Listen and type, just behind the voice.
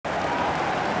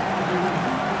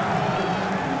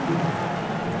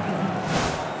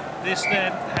This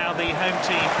then, how the home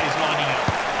team is lining up.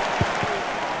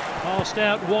 Passed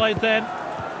out wide then.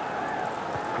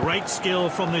 Great skill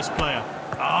from this player.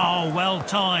 Oh, well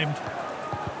timed.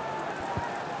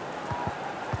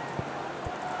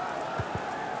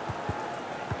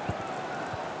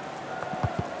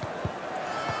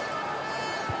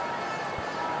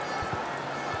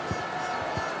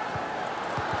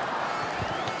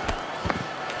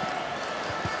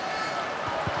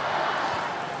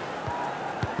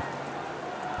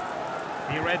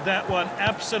 He read that one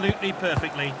absolutely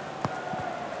perfectly.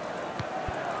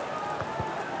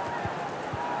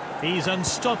 He's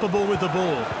unstoppable with the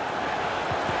ball.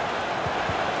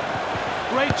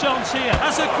 Great chance here.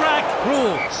 That's a crack.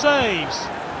 Rule saves.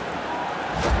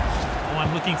 Oh,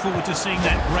 I'm looking forward to seeing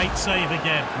that great save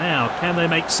again. Now, can they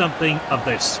make something of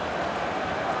this?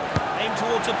 Aim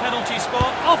towards a penalty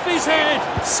spot. Off his head.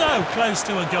 So close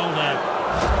to a goal there.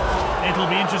 It'll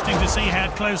be interesting to see how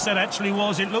close that actually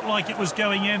was. It looked like it was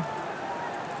going in.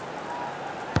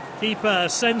 Keeper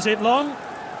sends it long.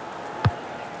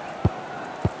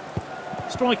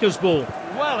 Striker's ball.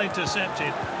 Well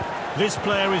intercepted. This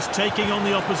player is taking on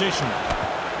the opposition.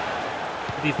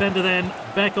 The defender then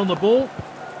back on the ball.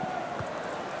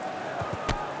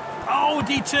 Oh,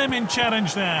 determined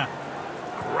challenge there.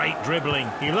 Great dribbling.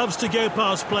 He loves to go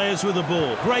past players with the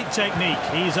ball. Great technique.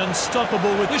 He's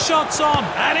unstoppable with the shots on.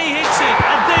 And he hits it.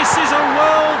 And this is a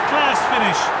world-class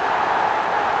finish.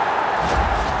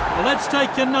 Well, let's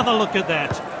take another look at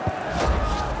that.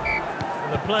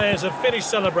 The players have finished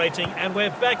celebrating and we're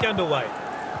back underway.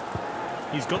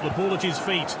 He's got the ball at his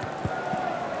feet.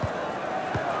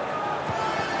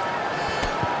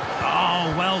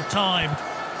 Oh, well timed.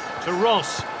 To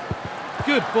Ross.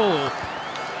 Good ball.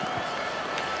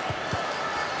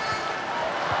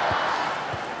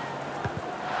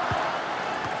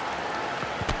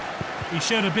 He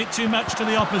showed a bit too much to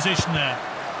the opposition there.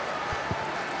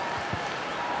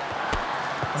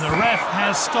 And the ref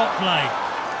has stopped play.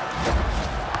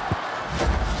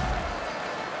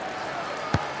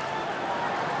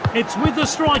 It's with the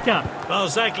striker.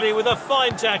 Barzagli with a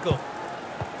fine tackle.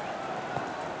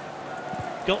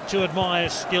 Got to admire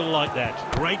skill like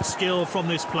that. Great skill from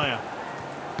this player.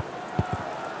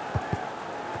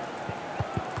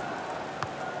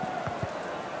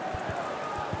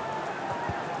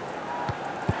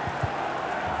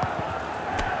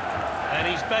 And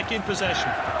he's back in possession.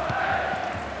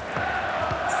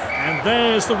 And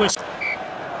there's the whistle.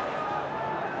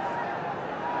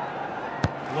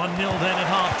 1-0 then at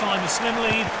half-time, a slim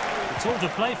lead. It's all to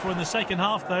play for in the second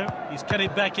half, though. He's cut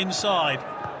it back inside.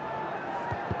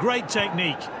 Great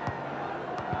technique.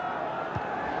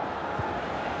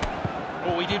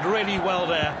 Oh, he did really well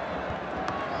there.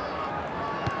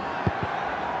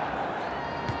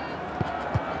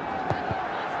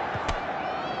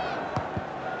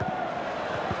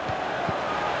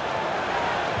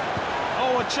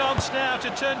 Oh, a chance now to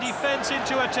turn defence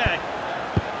into attack.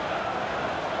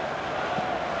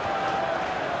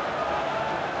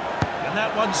 And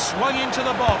that one swung into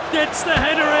the box. Gets the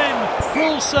header in.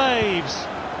 Full saves.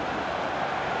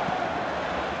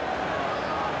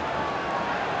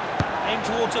 Aim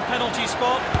towards a penalty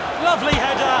spot. Lovely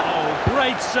header. Oh,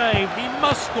 great save. He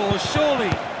must score,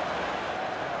 surely.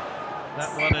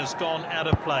 That one has gone out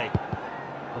of play.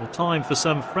 Well, time for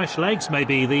some fresh legs,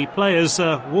 maybe. The players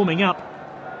warming up.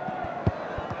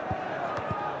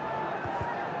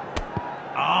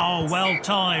 Oh, well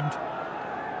timed.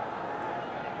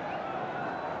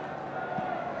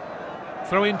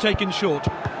 Throw-in taken short.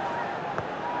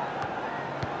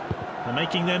 They're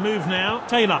making their move now.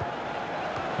 Taylor.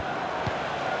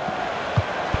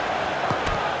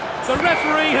 The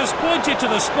referee has pointed to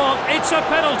the spot. It's a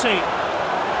penalty.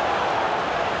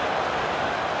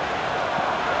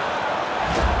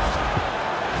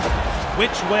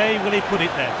 Which way will he put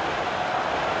it then?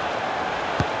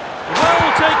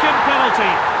 Well taken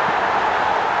penalty.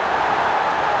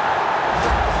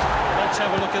 Let's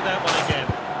have a look at that one again.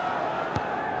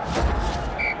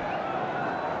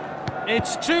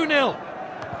 It's 2-0.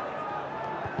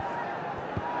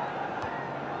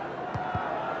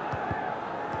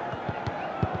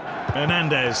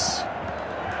 Hernandez.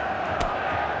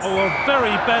 Oh, a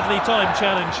very badly timed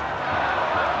challenge.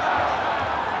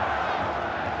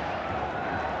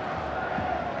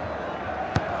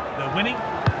 They're winning.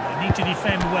 They need to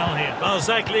defend well here.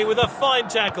 Barzagli with a fine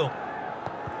tackle.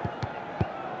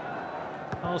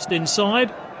 Passed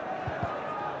inside.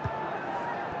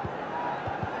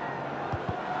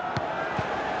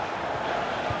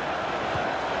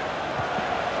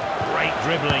 Great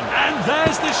dribbling. And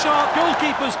there's the shot.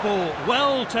 Goalkeeper's ball.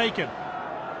 Well taken.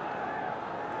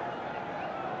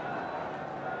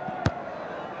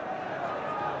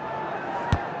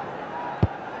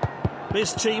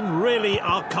 This team really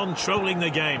are controlling the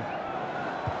game.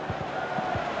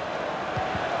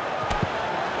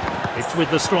 It's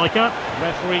with the striker.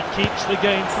 Referee keeps the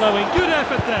game flowing. Good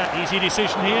effort there. Easy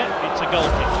decision here. It's a goal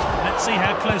kick. Let's see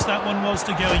how close that one was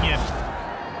to going in.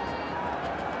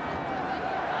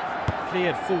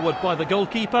 Cleared forward by the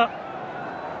goalkeeper.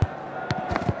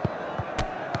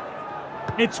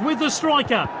 It's with the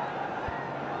striker.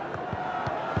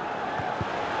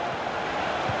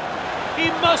 He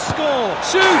must score.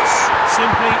 Shoots!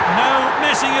 Simply no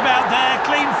messing about there.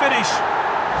 Clean finish.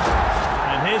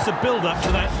 And here's the build-up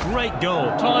to that great goal.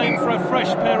 Time for a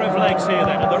fresh pair of legs here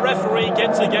then. And the referee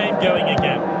gets the game going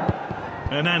again.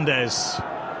 Hernandez.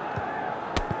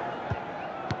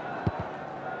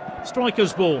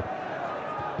 Striker's ball.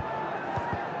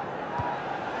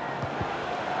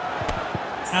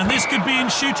 And this could be in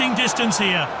shooting distance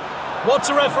here. What's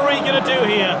a referee going to do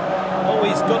here? Oh,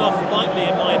 he's got off lightly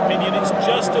in my opinion. It's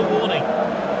just a warning.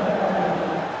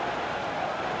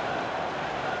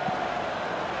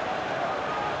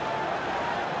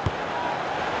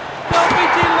 They'll be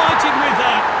delighted with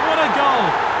that. What a goal.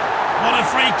 What a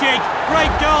free kick.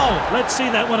 Great goal. Let's see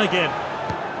that one again.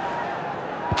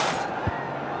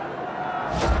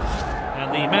 And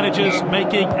the manager's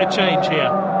making a change here.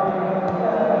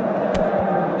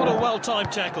 What a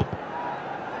well-timed tackle.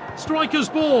 Striker's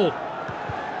ball.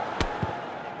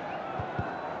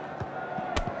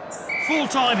 Full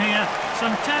time here.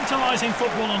 Some tantalising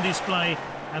football on display.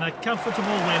 And a comfortable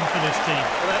win for this team.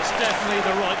 Well, that's definitely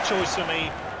the right choice for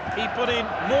me. He put in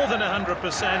more than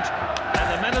 100%,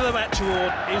 and the Man of the Match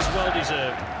award is well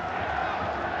deserved.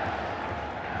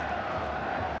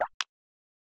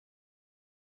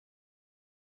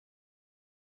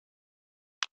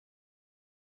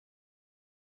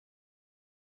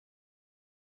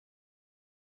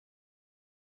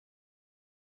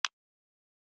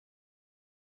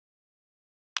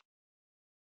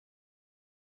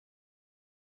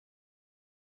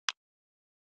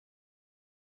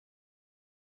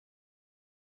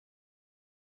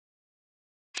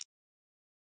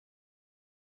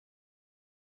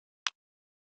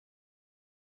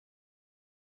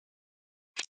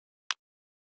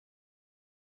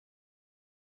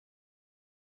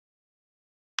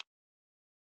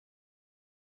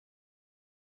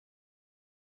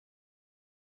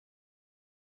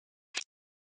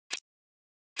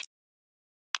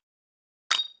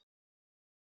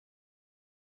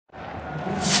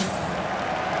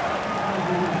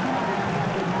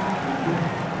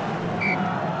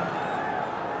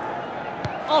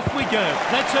 Off we go.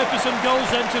 Let's hope for some goals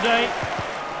then today.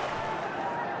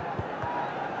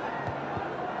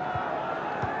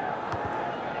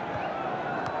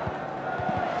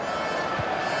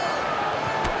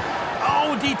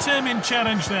 Oh, determined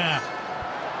challenge there.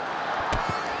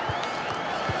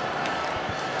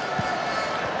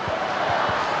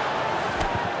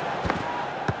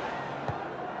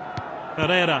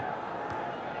 Herrera.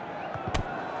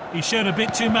 He showed a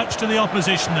bit too much to the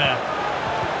opposition there.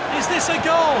 Is this a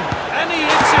goal? And he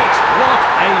hits it. What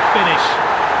a finish.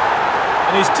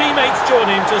 And his teammates join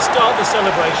him to start the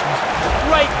celebrations.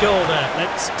 Great goal there.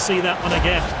 Let's see that one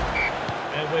again.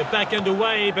 And we're back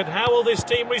underway, but how will this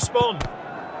team respond?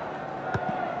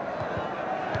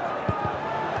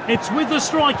 It's with the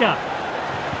striker.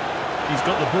 He's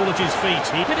got the ball at his feet.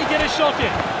 Can he get a shot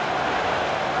in?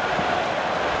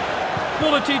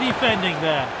 Quality defending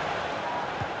there.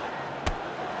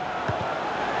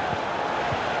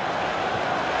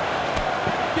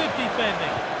 Good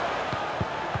defending.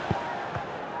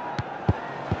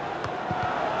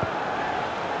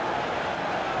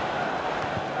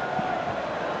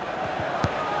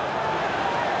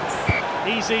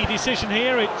 Easy decision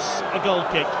here, it's a goal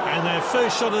kick. And their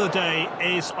first shot of the day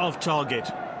is off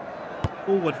target.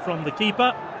 Forward from the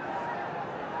keeper.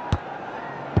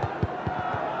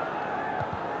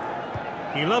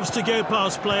 He loves to go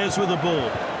past players with the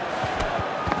ball.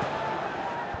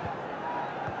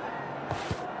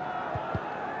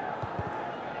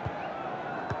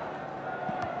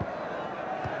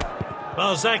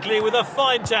 Barzagli with a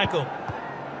fine tackle.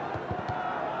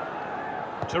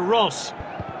 To Ross.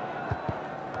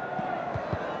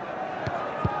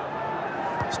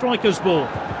 Striker's ball.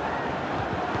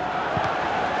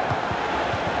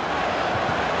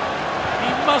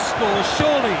 He must score,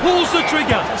 surely. Pulls the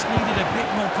trigger. Just needed a bit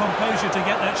more composure to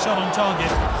get that shot on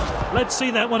target. Let's see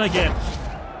that one again.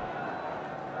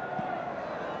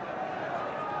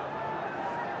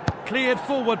 Cleared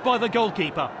forward by the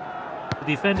goalkeeper. The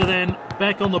defender then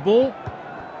back on the ball.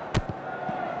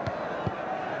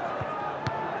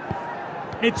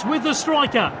 It's with the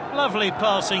striker. Lovely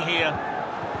passing here.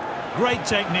 Great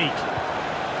technique.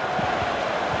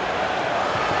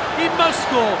 He must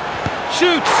score.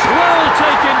 Shoots. Well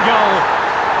taken goal.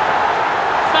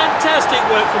 Fantastic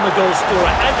work from the goal scorer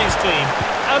and his team.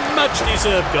 A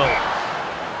much-deserved goal.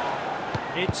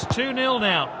 It's 2-0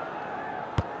 now.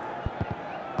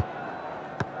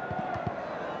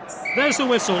 There's the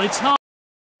whistle. It's hard.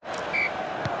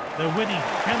 They're winning.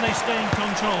 Can they stay in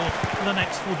control for the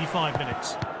next 45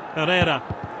 minutes? Herrera.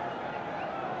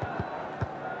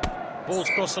 Ball's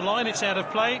crossed the line. It's out of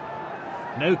play.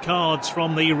 No cards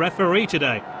from the referee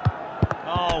today.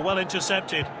 Oh, well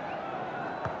intercepted.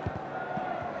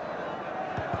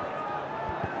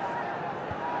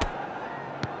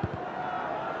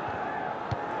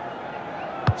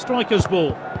 Striker's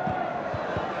ball.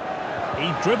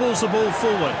 He dribbles the ball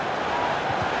forward.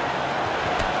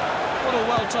 What a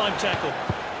well-timed tackle.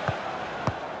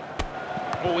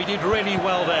 Oh, he did really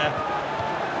well there.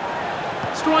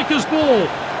 Striker's ball.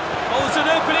 Oh, there's an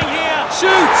opening here.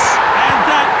 Shoots! And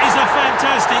that is a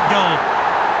fantastic goal.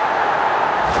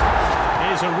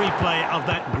 Here's a replay of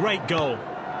that great goal.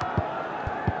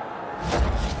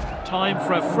 Time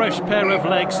for a fresh pair of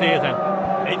legs here then.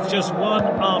 It's just one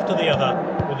after the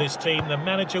other. With his team, the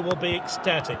manager will be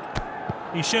ecstatic.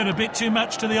 He showed a bit too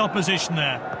much to the opposition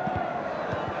there.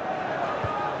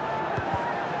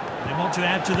 They want to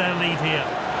add to their lead here.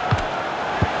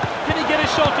 Can he get a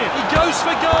shot in? He goes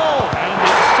for goal! And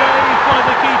it's saved by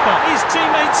the keeper. His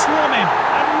teammates swarm him,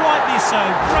 and rightly so.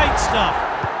 Great stuff.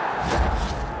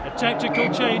 A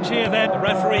tactical change here then. The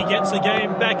referee gets the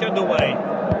game back underway.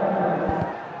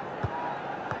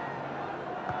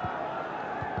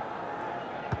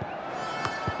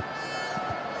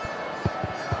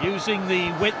 Using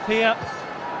the width here.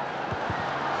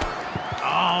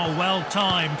 Oh, well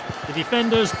timed. The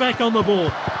defender's back on the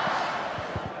ball.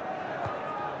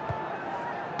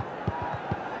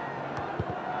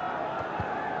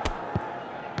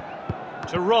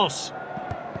 To Ross.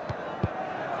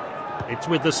 It's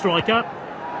with the striker.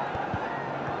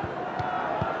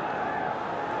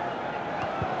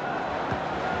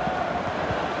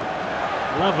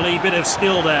 Lovely bit of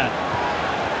skill there.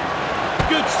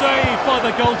 Good save by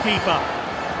the goalkeeper.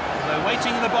 They're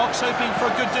waiting in the box, hoping for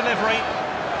a good delivery.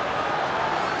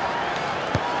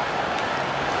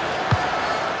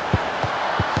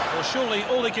 Well, surely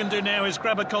all he can do now is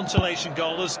grab a consolation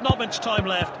goal. There's not much time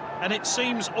left, and it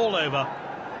seems all over.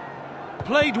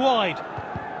 Played wide.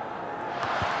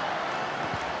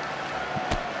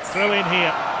 Throw in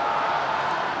here.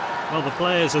 Well, the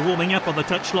players are warming up on the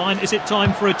touchline. Is it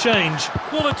time for a change?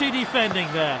 Quality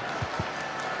defending there.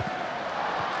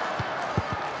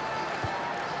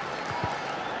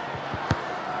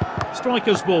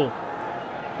 Striker's ball.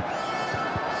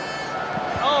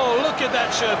 Oh, look at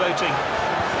that showboating.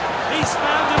 He's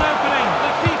found an opening.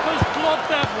 The keeper's blocked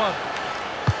that one.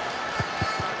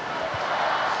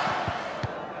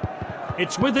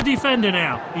 It's with the defender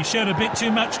now. He showed a bit too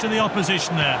much to the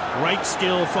opposition there. Great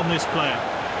skill from this player.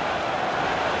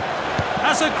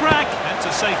 That's a crack. That's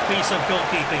a safe piece of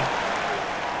goalkeeping.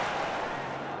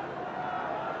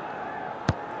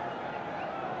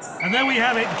 And there we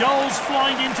have it, goals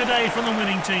flying in today from the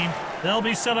winning team. They'll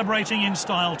be celebrating in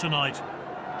style tonight.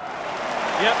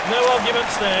 Yep, no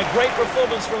arguments there. Great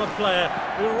performance from a player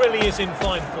who really is in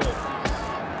fine form.